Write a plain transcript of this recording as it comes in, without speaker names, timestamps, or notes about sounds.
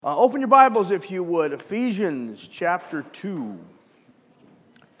Open your Bibles, if you would, Ephesians chapter 2.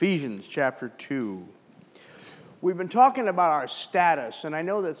 Ephesians chapter 2. We've been talking about our status, and I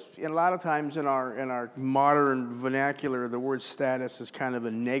know that a lot of times in our modern vernacular, the word status is kind of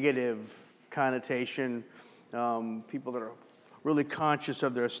a negative connotation. People that are really conscious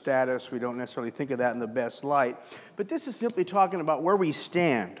of their status, we don't necessarily think of that in the best light. But this is simply talking about where we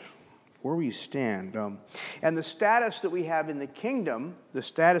stand. Where we stand. And the status that we have in the kingdom, that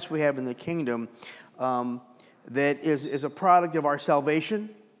is a product of our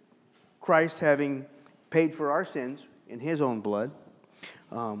salvation, Christ having paid for our sins in His own blood.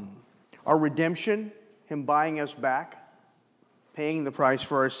 Our redemption, Him buying us back, paying the price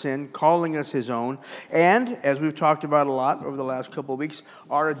for our sin, calling us His own. And, as we've talked about a lot over the last couple of weeks,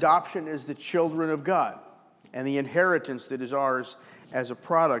 our adoption as the children of God and the inheritance that is ours as a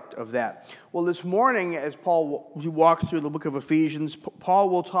product of that. Well, this morning, as Paul walks through the book of Ephesians, Paul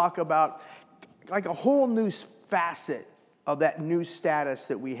will talk about like a whole new facet of that new status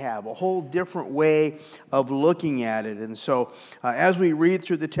that we have, a whole different way of looking at it. And so, as we read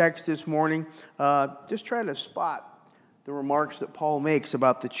through the text this morning, just try to spot the remarks that Paul makes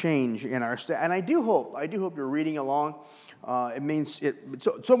about the change in our status. And I do hope you're reading along. It means it's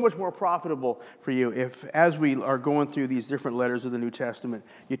so much more profitable for you if, as we are going through these different letters of the New Testament,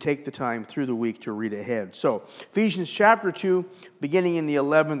 you take the time through the week to read ahead. So, Ephesians chapter 2, beginning in the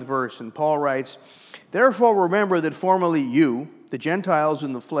 11th verse, and Paul writes, "Therefore remember that formerly you, the Gentiles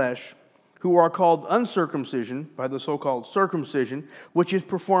in the flesh, who are called uncircumcision by the so-called circumcision, which is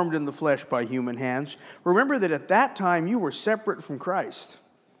performed in the flesh by human hands, remember that at that time you were separate from Christ,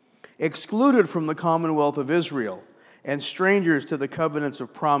 excluded from the commonwealth of Israel, and strangers to the covenants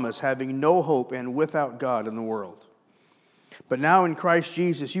of promise, having no hope and without God in the world. But now in Christ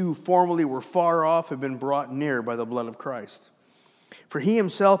Jesus, you who formerly were far off have been brought near by the blood of Christ. For He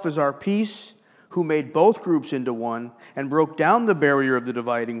Himself is our peace, who made both groups into one, and broke down the barrier of the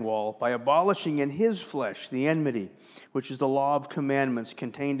dividing wall by abolishing in His flesh the enmity, which is the law of commandments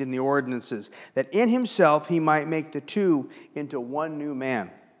contained in the ordinances, that in Himself He might make the two into one new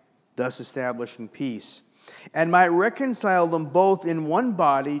man, thus establishing peace, and might reconcile them both in one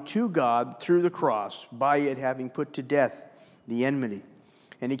body to God through the cross, by it having put to death the enmity.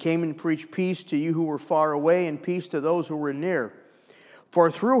 And He came and preached peace to you who were far away, and peace to those who were near. For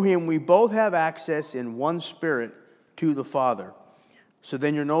through Him we both have access in one Spirit to the Father. So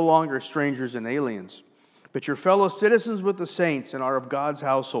then you're no longer strangers and aliens, but you're fellow citizens with the saints and are of God's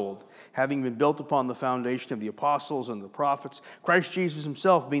household, having been built upon the foundation of the apostles and the prophets, Christ Jesus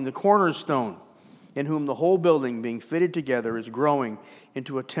Himself being the cornerstone, in whom the whole building, being fitted together, is growing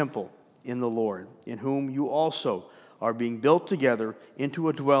into a temple in the Lord, in whom you also are being built together into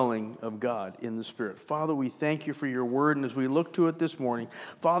a dwelling of God in the Spirit." Father, we thank You for Your word, and as we look to it this morning,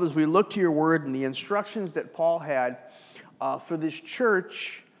 Father, as we look to Your word and the instructions that Paul had for this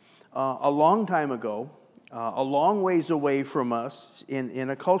church a long time ago, a long ways away from us, in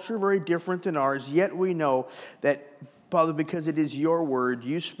a culture very different than ours, yet we know that, Father, because it is Your word,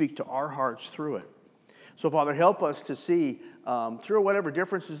 You speak to our hearts through it. So, Father, help us to see through whatever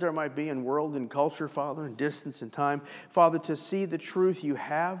differences there might be in world and culture, Father, and distance and time, Father, to see the truth You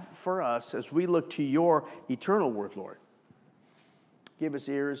have for us as we look to Your eternal word, Lord. Give us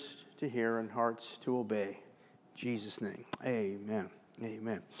ears to hear and hearts to obey. In Jesus' name, amen.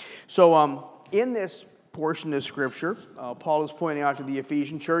 Amen. So, in this portion of Scripture, Paul is pointing out to the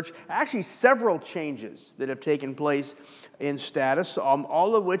Ephesian church actually several changes that have taken place in status,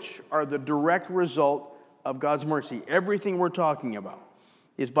 all of which are the direct result of God's mercy. Everything we're talking about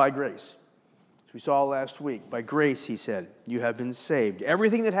is by grace. As we saw last week, by grace, he said, you have been saved.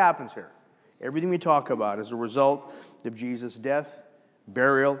 Everything that happens here, everything we talk about is a result of Jesus' death,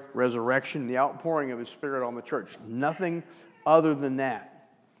 burial, resurrection, the outpouring of His Spirit on the church. Nothing other than that.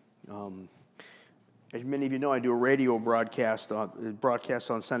 As many of you know, I do a radio broadcast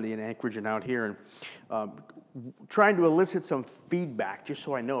on Sunday in Anchorage and out here, and trying to elicit some feedback, just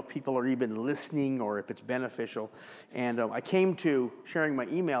so I know if people are even listening or if it's beneficial. And I came to sharing my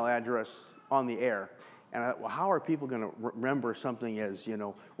email address on the air, and I thought, well, how are people going to remember something as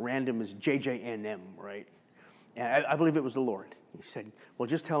random as JJNM, right? And I believe it was the Lord. He said, well,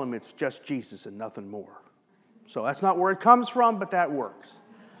 just tell them it's just Jesus and nothing more. So that's not where it comes from, but that works.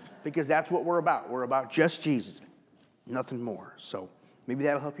 Because that's what we're about. We're about just Jesus, nothing more. So maybe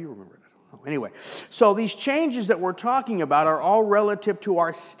that'll help you remember it. I don't know. Anyway, so these changes that we're talking about are all relative to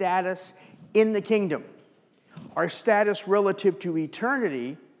our status in the kingdom, our status relative to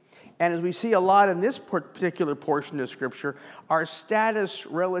eternity, and as we see a lot in this particular portion of Scripture, our status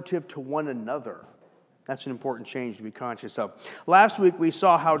relative to one another That's an important change to be conscious of. Last week we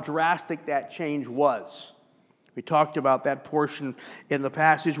saw how drastic that change was. We talked about that portion in the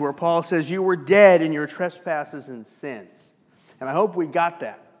passage where Paul says, you were dead in your trespasses and sins. And I hope we got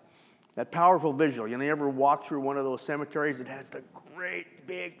that powerful visual. You ever walk through one of those cemeteries that has the great,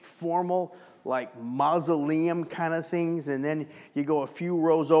 big, formal, like mausoleum kind of things, and then you go a few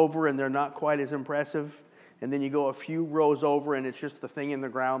rows over and they're not quite as impressive, and then you go a few rows over and it's just the thing in the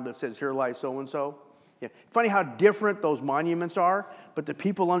ground that says, here lies so-and-so. Yeah. Funny how different those monuments are, but the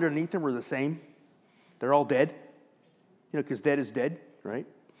people underneath them were the same. They're all dead, because dead is dead, right?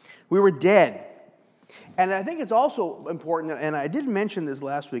 We were dead. And I think it's also important, and I did mention this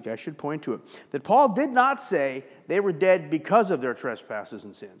last week, I should point to it, that Paul did not say they were dead because of their trespasses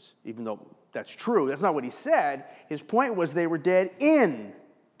and sins, even though that's true. That's not what he said. His point was they were dead in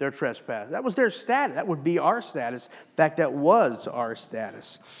their trespass. That was their status. That would be our status. In fact, that was our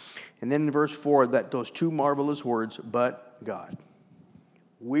status. And then in verse 4, those two marvelous words, but God.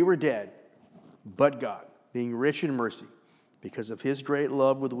 We were dead, but God, being rich in mercy, because of his great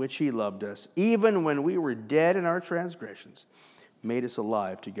love with which he loved us, even when we were dead in our transgressions, made us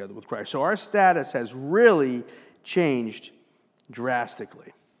alive together with Christ. So our status has really changed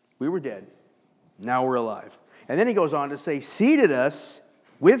drastically. We were dead, now we're alive. And then he goes on to say, seated us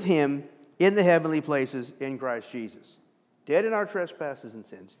with him in the heavenly places in Christ Jesus. Dead in our trespasses and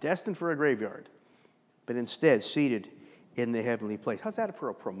sins, destined for a graveyard, but instead seated in the heavenly place. How's that for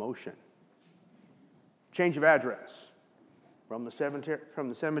a promotion? Change of address from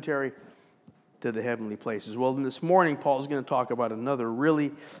the cemetery to the heavenly places. Well, then this morning, Paul's going to talk about another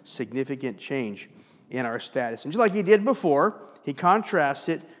really significant change in our status. And just like he did before, he contrasts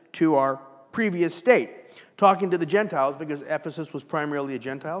it to our previous state. Talking to the Gentiles, because Ephesus was primarily a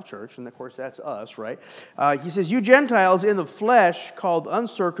Gentile church, and of course that's us, right? He says, you Gentiles in the flesh called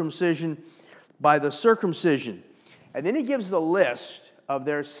uncircumcision by the circumcision. And then he gives the list of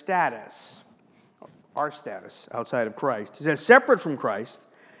their status, our status outside of Christ. He says, separate from Christ,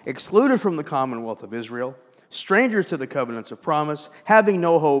 excluded from the commonwealth of Israel, strangers to the covenants of promise, having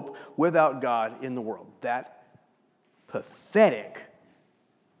no hope, without God in the world. That pathetic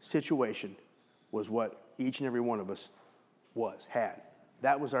situation was what each and every one of us had.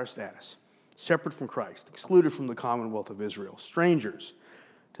 That was our status. Separate from Christ, excluded from the commonwealth of Israel, strangers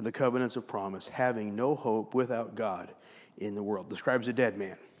to the covenants of promise, having no hope, without God in the world. Describes a dead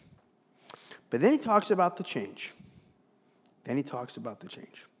man. But then he talks about the change.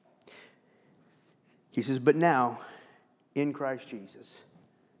 He says, but now, in Christ Jesus,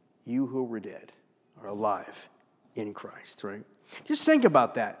 you who were dead are alive in Christ, right? Just think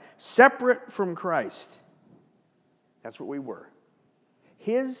about that. Separate from Christ. That's what we were.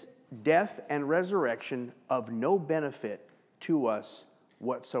 His death and resurrection of no benefit to us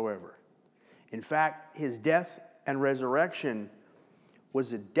whatsoever. In fact, his death and resurrection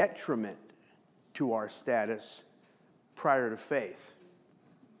was a detriment to our status prior to faith.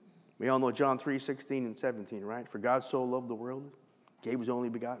 We all know John 3:16 and 17, right? For God so loved the world, gave his only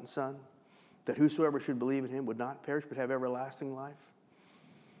begotten Son, that whosoever should believe in him would not perish but have everlasting life.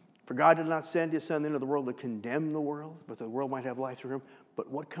 For God did not send his Son into the world to condemn the world, but the world might have life through him. But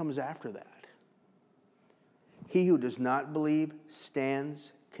what comes after that? He who does not believe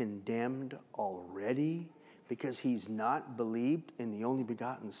stands condemned already because he's not believed in the only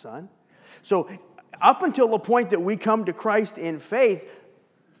begotten Son. So up until the point that we come to Christ in faith,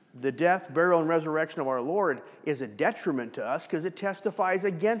 the death, burial, and resurrection of our Lord is a detriment to us because it testifies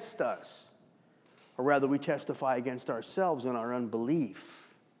against us. Or rather, we testify against ourselves in our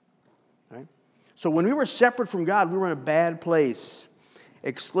unbelief. Right? So when we were separate from God, we were in a bad place.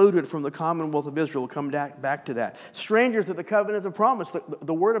 Excluded from the commonwealth of Israel. We'll come back to that. Strangers to the covenants of promise.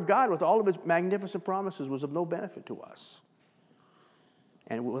 The word of God with all of its magnificent promises was of no benefit to us.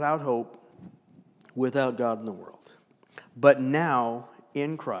 And without hope, without God in the world. But now,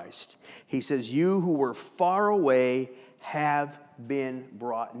 in Christ, he says, you who were far away have been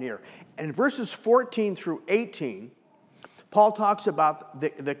brought near. And in verses 14 through 18, Paul talks about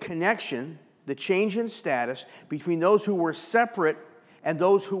the connection, the change in status between those who were separate and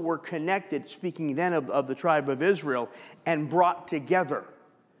those who were connected, speaking then of the tribe of Israel, and brought together.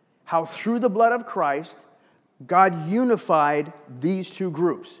 How through the blood of Christ, God unified these two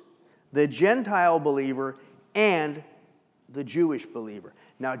groups, the Gentile believer and the Jewish believer.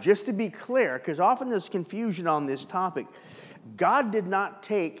 Now, just to be clear, because often there's confusion on this topic, God did not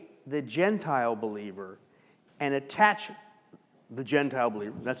take the Gentile believer and attach the Gentile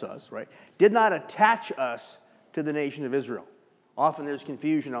believer, that's us, right? Did not attach us to the nation of Israel. Often there's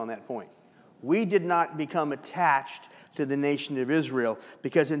confusion on that point. We did not become attached to the nation of Israel,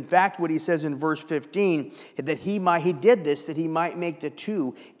 because in fact what he says in verse 15, that he did this that he might make the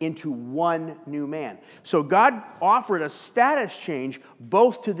two into one new man. So God offered a status change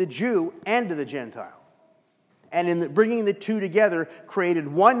both to the Jew and to the Gentile. And in bringing the two together, created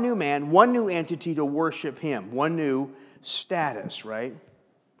one new man, one new entity to worship him, one new status, right?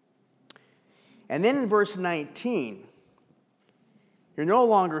 And then in verse 19, you're no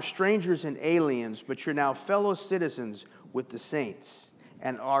longer strangers and aliens, but you're now fellow citizens with the saints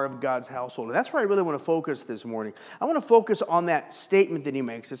and are of God's household. And that's where I really want to focus this morning. I want to focus on that statement that he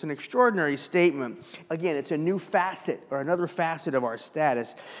makes. It's an extraordinary statement. Again, it's a new facet or another facet of our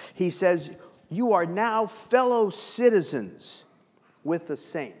status. He says, you are now fellow citizens with the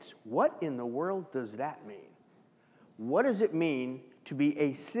saints. What in the world does that mean? What does it mean to be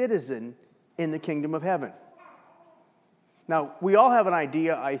a citizen in the kingdom of heaven? Now, we all have an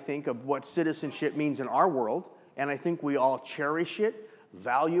idea, I think, of what citizenship means in our world, and I think we all cherish it,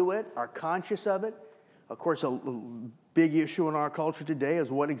 value it, are conscious of it. Of course, a big issue in our culture today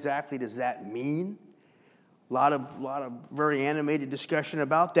is what exactly does that mean? A lot of very animated discussion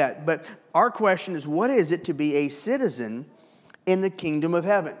about that. But our question is, what is it to be a citizen in the kingdom of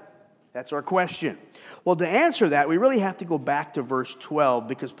heaven? That's our question. Well, to answer that, we really have to go back to verse 12,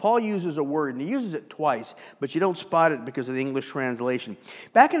 because Paul uses a word, and he uses it twice, but you don't spot it because of the English translation.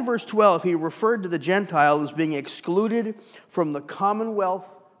 Back in verse 12, he referred to the Gentile as being excluded from the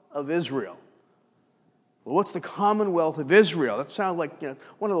commonwealth of Israel. Well, what's the commonwealth of Israel? That sounds like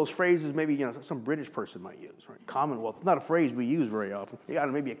one of those phrases maybe some British person might use, right? Commonwealth. It's not a phrase we use very often.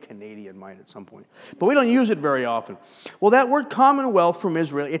 Maybe a Canadian might at some point. But we don't use it very often. Well, that word commonwealth from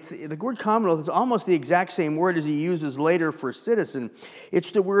Israel, the word commonwealth is almost the exact same word as he uses later for citizen. It's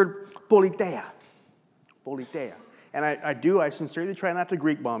the word politeia. Politeia. And I sincerely try not to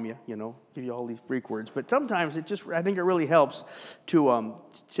Greek bomb you, give you all these Greek words. But sometimes I think it really helps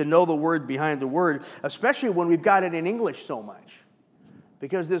to know the word behind the word, especially when we've got it in English so much.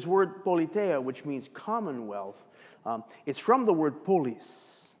 Because this word politeia, which means commonwealth, it's from the word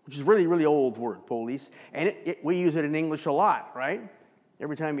polis, which is a really, really old word, polis. And we use it in English a lot, right?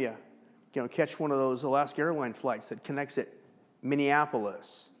 Every time you catch one of those Alaska Airlines flights that connects at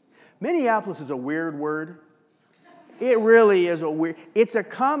Minneapolis. Minneapolis is a weird word. It really is it's a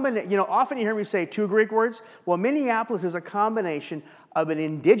combination. Often you hear me say two Greek words. Well, Minneapolis is a combination of an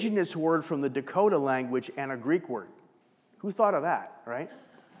indigenous word from the Dakota language and a Greek word. Who thought of that, right?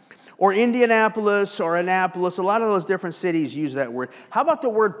 Or Indianapolis or Annapolis. A lot of those different cities use that word. How about the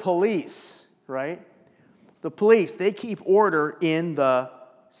word police, right? The police, they keep order in the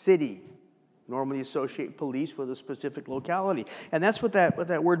city. Normally associate police with a specific locality. And that's what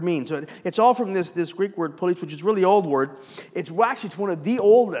that word means. So it's all from this Greek word police, which is a really old word. It's one of the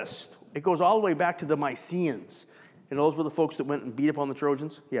oldest. It goes all the way back to the Mycenaeans. And those were the folks that went and beat up on the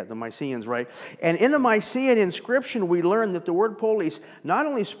Trojans? Yeah, the Mycenaeans, right? And in the Mycenaean inscription, we learn that the word police not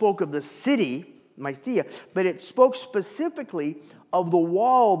only spoke of the city, Mycenae, but it spoke specifically of the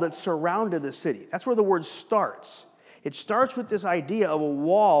wall that surrounded the city. That's where the word starts. It starts with this idea of a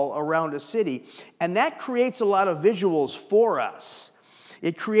wall around a city, and that creates a lot of visuals for us.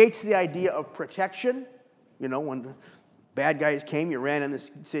 It creates the idea of protection. When bad guys came, you ran in the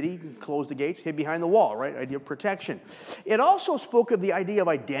city, closed the gates, hid behind the wall, right? Idea of protection. It also spoke of the idea of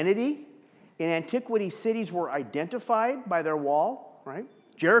identity. In antiquity, cities were identified by their wall, right?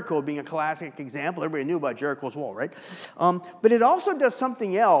 Jericho being a classic example. Everybody knew about Jericho's wall, right? But it also does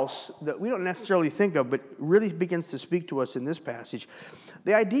something else that we don't necessarily think of, but really begins to speak to us in this passage.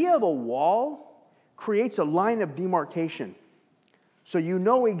 The idea of a wall creates a line of demarcation. So you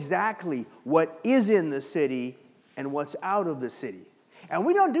know exactly what is in the city and what's out of the city. And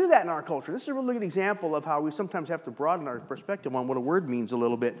we don't do that in our culture. This is a really good example of how we sometimes have to broaden our perspective on what a word means a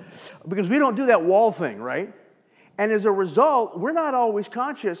little bit. Because we don't do that wall thing, right? And as a result, we're not always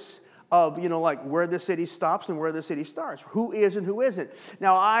conscious of, where the city stops and where the city starts. Who is and who isn't.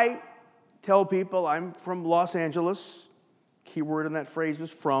 Now, I tell people I'm from Los Angeles. Key word in that phrase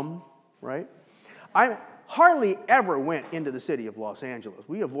is from, right? I hardly ever went into the city of Los Angeles.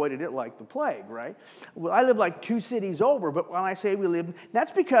 We avoided it like the plague, right? Well, I live like 2 cities over, but when I say we live,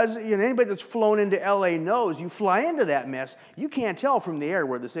 that's because anybody that's flown into L.A. knows you fly into that mess, you can't tell from the air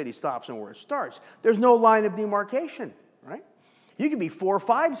where the city stops and where it starts. There's no line of demarcation, right? You could be 4 or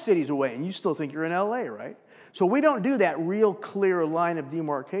 5 cities away and you still think you're in L.A., right? So we don't do that real clear line of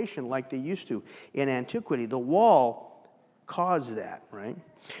demarcation like they used to in antiquity. The wall caused that, right?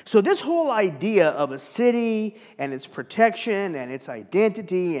 So this whole idea of a city and its protection and its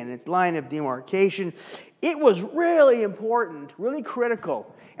identity and its line of demarcation, it was really important, really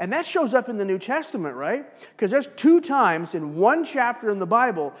critical. And that shows up in the New Testament, right? Because there's 2 times in one chapter in the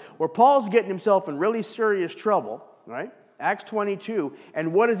Bible where Paul's getting himself in really serious trouble, right? Acts 22.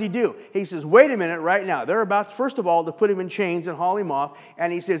 And what does he do? He says, wait a minute, right now. They're about, first of all, to put him in chains and haul him off.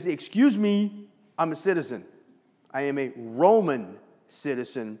 And he says, excuse me, I'm a citizen. I am a Roman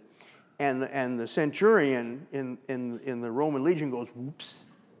citizen. And the centurion in the Roman legion goes, whoops.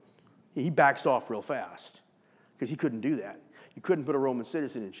 He backs off real fast because he couldn't do that. You couldn't put a Roman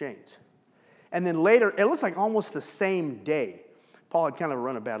citizen in chains. And then later, it looks like almost the same day, Paul had kind of a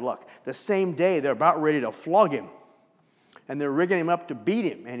run of bad luck. The same day, they're about ready to flog him. And they're rigging him up to beat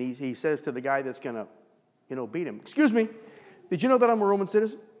him. And he says to the guy that's going to, beat him, excuse me, did you know that I'm a Roman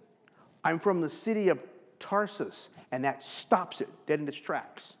citizen? I'm from the city of Tarsus. And that stops it dead in its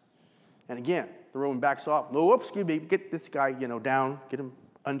tracks. And again, the Roman backs off. No, whoops, excuse me, get this guy, down, get him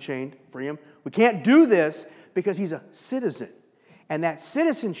unchained, free him. We can't do this because he's a citizen. And that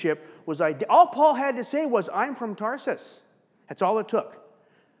citizenship was, all Paul had to say was, I'm from Tarsus. That's all it took.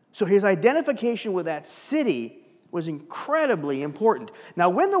 So his identification with that city was incredibly important. Now,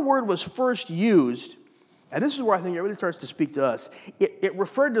 when the word was first used, and this is where I think it really starts to speak to us, it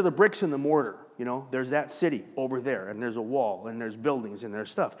referred to the bricks and the mortar. There's that city over there, and there's a wall, and there's buildings, and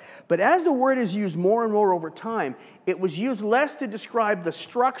there's stuff. But as the word is used more and more over time, it was used less to describe the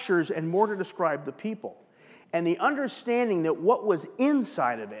structures and more to describe the people. And the understanding that what was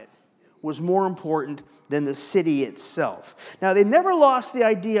inside of it was more important than the city itself. Now, they never lost the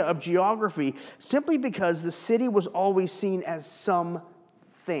idea of geography simply because the city was always seen as something.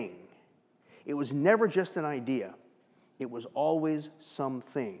 It was never just an idea. It was always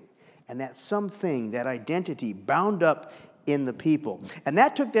something. And that something, that identity, bound up in the people. And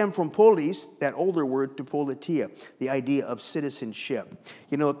that took them from polis, that older word, to politia, the idea of citizenship.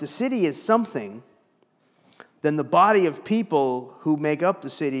 If the city is something, then the body of people who make up the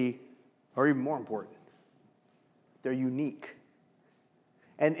city are even more important. They're unique.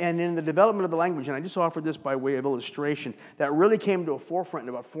 And in the development of the language, and I just offered this by way of illustration, that really came to a forefront in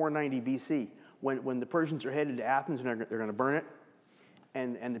about 490 BC when the Persians are headed to Athens and they're going to burn it.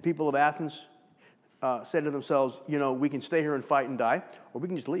 And the people of Athens said to themselves, we can stay here and fight and die, or we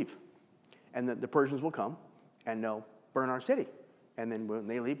can just leave. And the Persians will come and they'll burn our city. And then when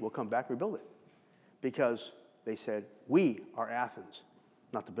they leave, we'll come back and rebuild it. Because they said, we are Athens,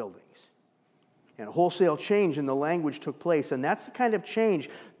 not the buildings. And a wholesale change in the language took place. And that's the kind of change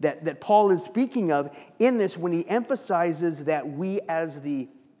that Paul is speaking of in this when he emphasizes that we as the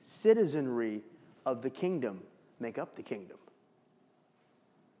citizenry of the kingdom make up the kingdom.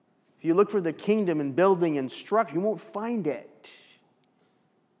 If you look for the kingdom in building and structure, you won't find it.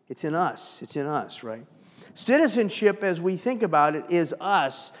 It's in us. It's in us, right? Citizenship, as we think about it, is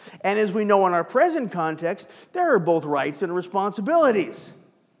us. And as we know in our present context, there are both rights and responsibilities.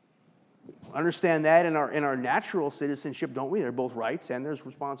 Understand that in our natural citizenship, don't we? There are both rights and there's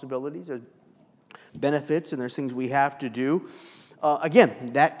responsibilities. There's benefits and there's things we have to do.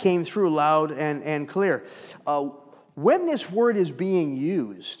 Again, that came through loud and clear. When this word is being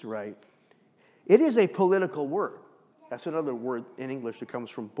used, right, it is a political word. That's another word in English that comes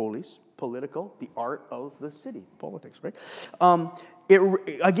from polis, political, the art of the city, politics, right?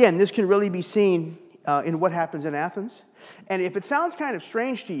 Again, this can really be seen in what happens in Athens. And if it sounds kind of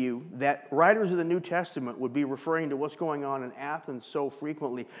strange to you that writers of the New Testament would be referring to what's going on in Athens so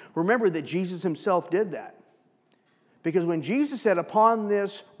frequently, remember that Jesus himself did that. Because when Jesus said, upon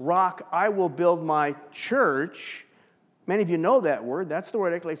this rock I will build my church, many of you know that word. That's the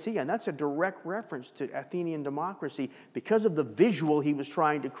word ecclesia, and that's a direct reference to Athenian democracy because of the visual he was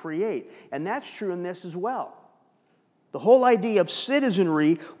trying to create. And that's true in this as well. The whole idea of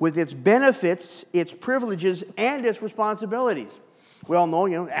citizenry with its benefits, its privileges, and its responsibilities. We all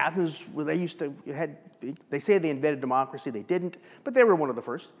know, Athens, they say they invented democracy. They didn't, but they were one of the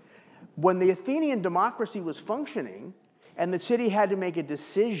first. When the Athenian democracy was functioning and the city had to make a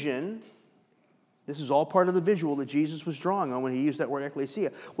decision, this is all part of the visual that Jesus was drawing on when he used that word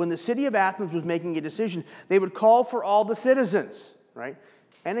ecclesia. When the city of Athens was making a decision, they would call for all the citizens, right?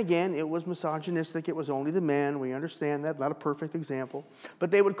 And again, it was misogynistic. It was only the men. We understand that. Not a perfect example. But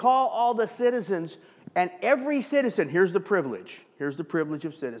they would call all the citizens, and every citizen, here's the privilege. Here's the privilege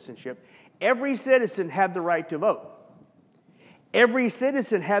of citizenship. Every citizen had the right to vote. Every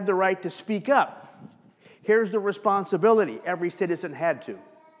citizen had the right to speak up. Here's the responsibility. Every citizen had to.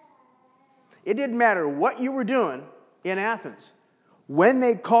 It didn't matter what you were doing in Athens. When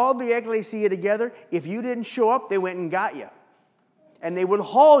they called the ecclesia together, if you didn't show up, they went and got you. and they would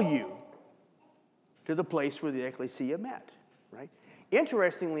haul you to the place where the ecclesia met, right?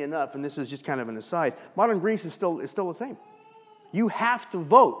 Interestingly enough, and this is just kind of an aside, modern Greece is still the same. You have to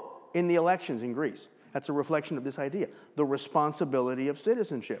vote in the elections in Greece. That's a reflection of this idea, the responsibility of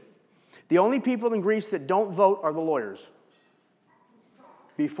citizenship. The only people in Greece that don't vote are the lawyers.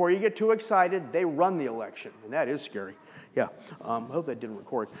 Before you get too excited, they run the election, and that is scary. Yeah, I hope that didn't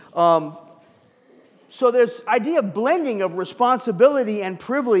record. So there's idea of blending of responsibility and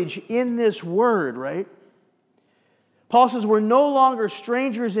privilege in this word, right? Paul says we're no longer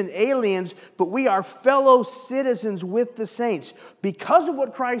strangers and aliens, but we are fellow citizens with the saints. Because of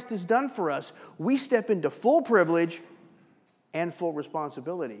what Christ has done for us, we step into full privilege and full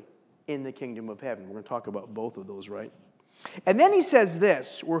responsibility in the kingdom of heaven. We're going to talk about both of those, right? And then he says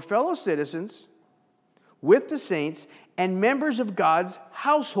this, we're fellow citizens with the saints and members of God's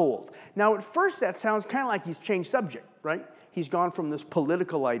household. Now, at first that sounds kind of like he's changed subject, right? He's gone from this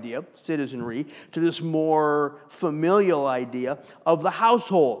political idea, citizenry, to this more familial idea of the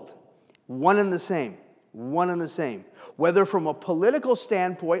household. One and the same. One and the same. Whether from a political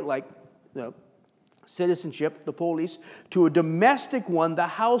standpoint, like citizenship, the polis, to a domestic one, the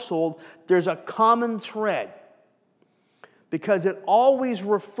household, there's a common thread. Because it always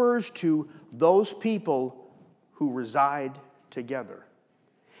refers to those people who reside together.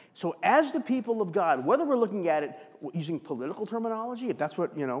 So as the people of God, whether we're looking at it using political terminology, if that's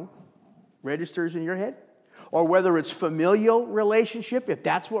what, registers in your head, or whether it's familial relationship, if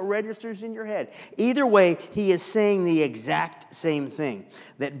that's what registers in your head, either way, he is saying the exact same thing.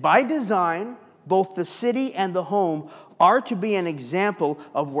 That by design, both the city and the home are to be an example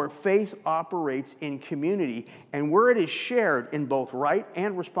of where faith operates in community and where it is shared in both right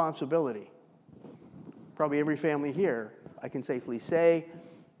and responsibility. Probably every family here, I can safely say,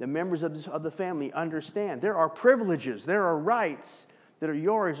 the members of the family understand there are privileges, there are rights that are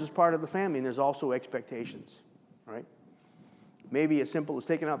yours as part of the family, and there's also expectations, right? Maybe as simple as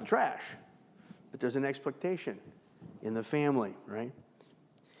taking out the trash, but there's an expectation in the family, right?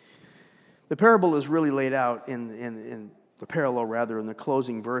 The parable is really laid out in the parallel, rather, in the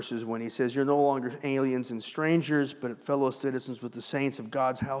closing verses when he says, you're no longer aliens and strangers, but fellow citizens with the saints of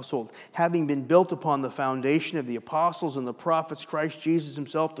God's household, having been built upon the foundation of the apostles and the prophets, Christ Jesus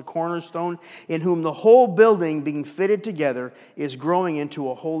himself, the cornerstone, in whom the whole building, being fitted together, is growing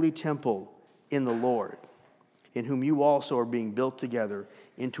into a holy temple in the Lord, in whom you also are being built together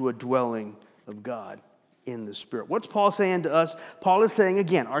into a dwelling of God in the Spirit. What's Paul saying to us? Paul is saying,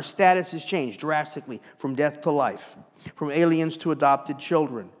 again, our status has changed drastically from death to life, from aliens to adopted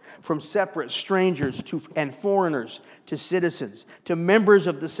children, from separate strangers and foreigners to citizens, to members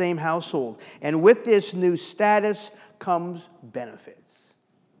of the same household. And with this new status comes benefits.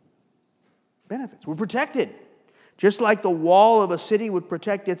 Benefits. We're protected. Just like the wall of a city would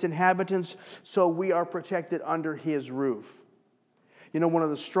protect its inhabitants, so we are protected under his roof. One of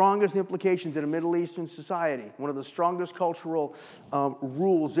the strongest implications in a Middle Eastern society, one of the strongest cultural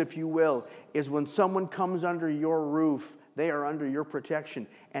rules, if you will, is when someone comes under your roof, they are under your protection.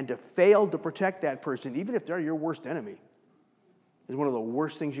 And to fail to protect that person, even if they're your worst enemy, is one of the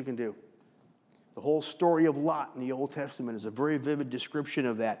worst things you can do. The whole story of Lot in the Old Testament is a very vivid description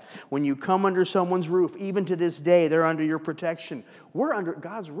of that. When you come under someone's roof, even to this day, they're under your protection. We're under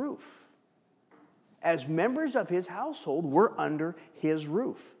God's roof. As members of his household, we're under his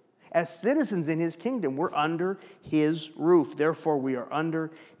roof. As citizens in his kingdom, we're under his roof. Therefore, we are under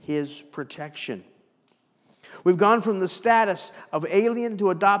his protection. We've gone from the status of alien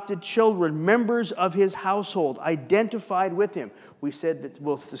to adopted children, members of his household, identified with him. We said that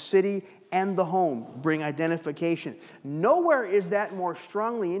both the city and the home bring identification. Nowhere is that more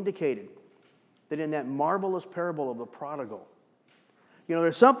strongly indicated than in that marvelous parable of the prodigal.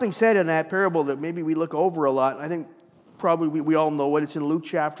 There's something said in that parable that maybe we look over a lot. I think probably we all know it. It's in Luke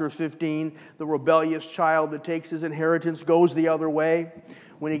chapter 15. The rebellious child that takes his inheritance goes the other way.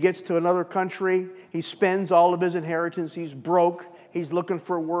 When he gets to another country, he spends all of his inheritance. He's broke. He's looking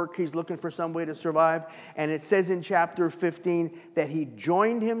for work. He's looking for some way to survive. And it says in chapter 15 that he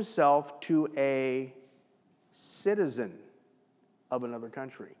joined himself to a citizen of another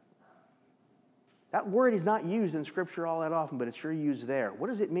country. That word is not used in Scripture all that often, but it's sure used there. What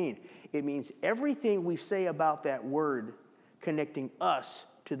does it mean? It means everything we say about that word connecting us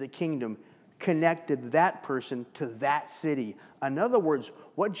to the kingdom connected that person to that city. In other words,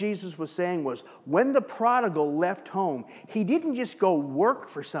 what Jesus was saying was, when the prodigal left home, he didn't just go work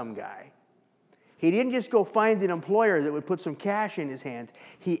for some guy. He didn't just go find an employer that would put some cash in his hands.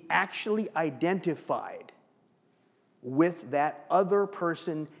 He actually identified with that other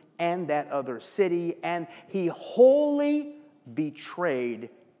person and that other city, and he wholly betrayed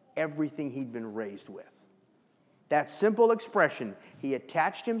everything he'd been raised with. That simple expression, he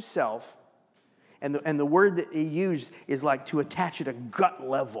attached himself, and the word that he used is like to attach at a gut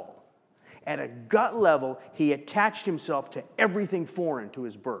level. At a gut level, he attached himself to everything foreign to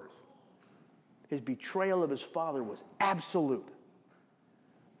his birth. His betrayal of his father was absolute.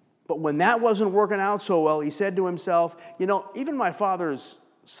 But when that wasn't working out so well, he said to himself, even my father's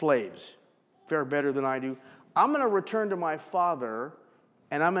slaves fare better than I do. I'm going to return to my father,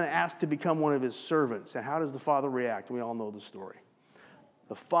 and I'm going to ask to become one of his servants. And how does the father react? We all know the story.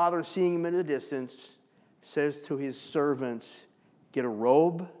 The father, seeing him in the distance, says to his servants, get a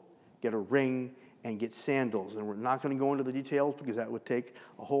robe, get a ring, and get sandals. And we're not going to go into the details because that would take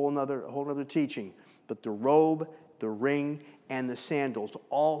a whole other teaching. But the robe, the ring, and the sandals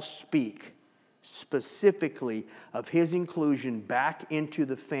all speak specifically of his inclusion back into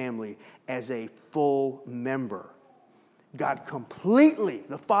the family as a full member.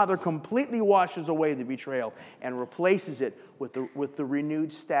 The Father completely washes away the betrayal and replaces it with the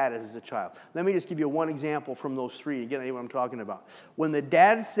renewed status as a child. Let me just give you one example from those three. You get what I'm talking about. When the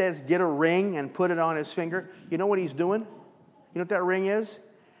dad says, get a ring and put it on his finger, you know what he's doing? You know what that ring is?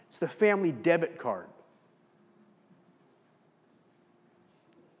 It's the family debit card.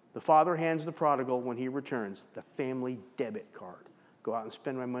 The father hands the prodigal, when he returns, the family debit card. Go out and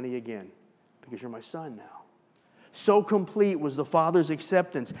spend my money again because you're my son now. So complete was the father's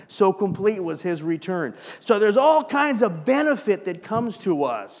acceptance. So complete was his return. So there's all kinds of benefit that comes to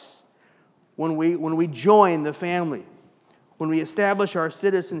us when we join the family, when we establish our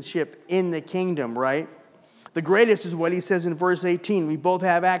citizenship in the kingdom, right? The greatest is what he says in verse 18. We both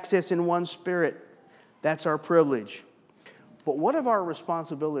have access in one spirit. That's our privilege. But what of our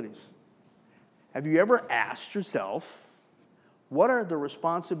responsibilities? Have you ever asked yourself, what are the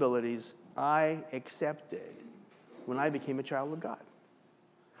responsibilities I accepted when I became a child of God?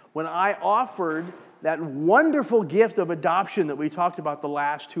 When I offered that wonderful gift of adoption that we talked about the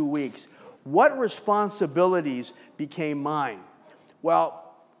last 2 weeks, what responsibilities became mine?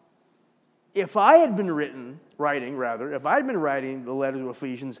 Well, if I had been writing the letter to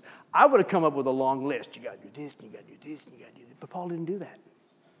Ephesians, I would have come up with a long list. You got to do this, and you got to do this, and you got to do this. But Paul didn't do that.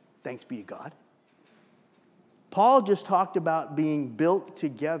 Thanks be to God. Paul just talked about being built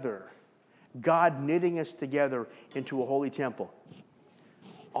together, God knitting us together into a holy temple.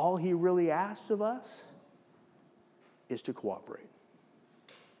 All he really asks of us is to cooperate,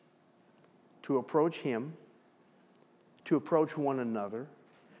 to approach him, to approach one another,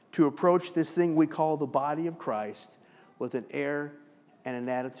 to approach this thing we call the body of Christ with an air and an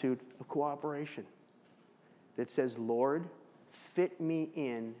attitude of cooperation that says, Lord, fit me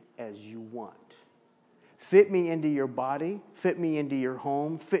in as you want. Fit me into your body, fit me into your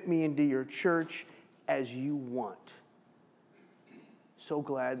home, fit me into your church as you want. So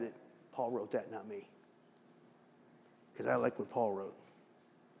glad that Paul wrote that, not me. Because I like what Paul wrote.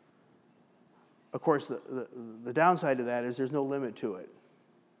 Of course, the downside to that is there's no limit to it.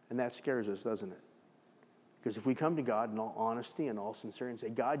 And that scares us, doesn't it? Because if we come to God in all honesty and all sincerity and say,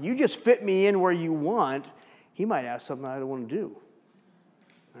 God, you just fit me in where you want, he might ask something I don't want to do.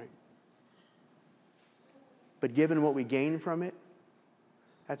 Right? But given what we gain from it,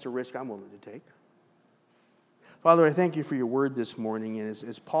 that's a risk I'm willing to take. Father, I thank you for your word this morning. And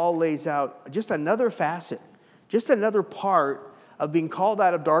as Paul lays out just another facet, just another part of being called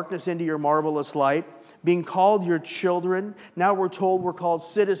out of darkness into your marvelous light, being called your children. Now we're told we're called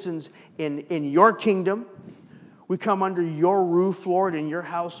citizens in your kingdom. We come under your roof, Lord, in your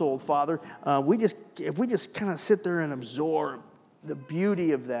household, Father. If we just kind of sit there and absorb the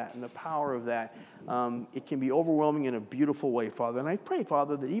beauty of that and the power of that, it can be overwhelming in a beautiful way, Father. And I pray,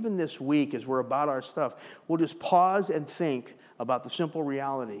 Father, that even this week, as we're about our stuff, we'll just pause and think about the simple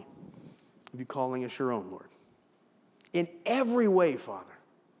reality of you calling us your own, Lord. In every way, Father,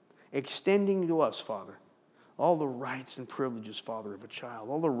 extending to us, Father, all the rights and privileges, Father, of a child,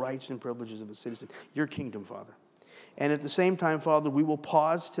 all the rights and privileges of a citizen, your kingdom, Father. And at the same time, Father, we will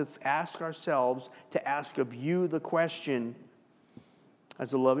pause to ask ourselves, to ask of you the question,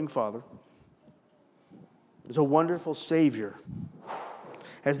 as a loving Father, as a wonderful Savior,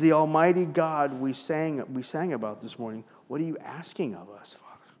 as the Almighty God we sang about this morning, what are you asking of us, Father?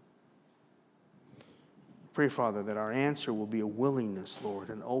 Pray, Father, that our answer will be a willingness, Lord,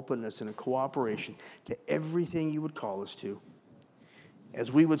 an openness and a cooperation to everything you would call us to,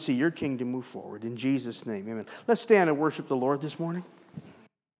 as we would see your kingdom move forward. In Jesus' name, amen. Let's stand and worship the Lord this morning.